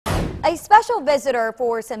A special visitor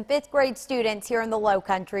for some 5th grade students here in the Low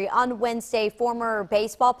Country on Wednesday, former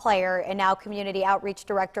baseball player and now community outreach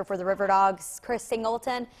director for the River Dogs, Chris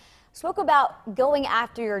Singleton, spoke about going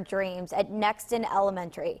after your dreams at Nexton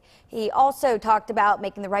Elementary. He also talked about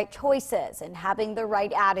making the right choices and having the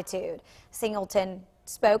right attitude. Singleton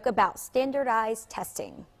spoke about standardized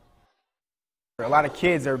testing. A lot of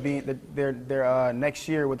kids are their next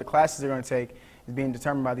year, what the classes they're going to take is being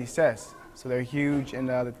determined by these tests. So they're huge, and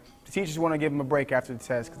the teachers want to give them a break after the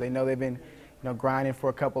test because they know they've been grinding for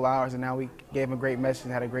a couple hours, and now we gave them a great message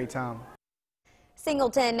and had a great time.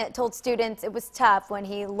 Singleton told students it was tough when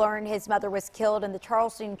he learned his mother was killed in the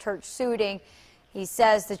Charleston church shooting. He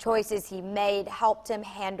says the choices he made helped him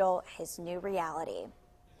handle his new reality.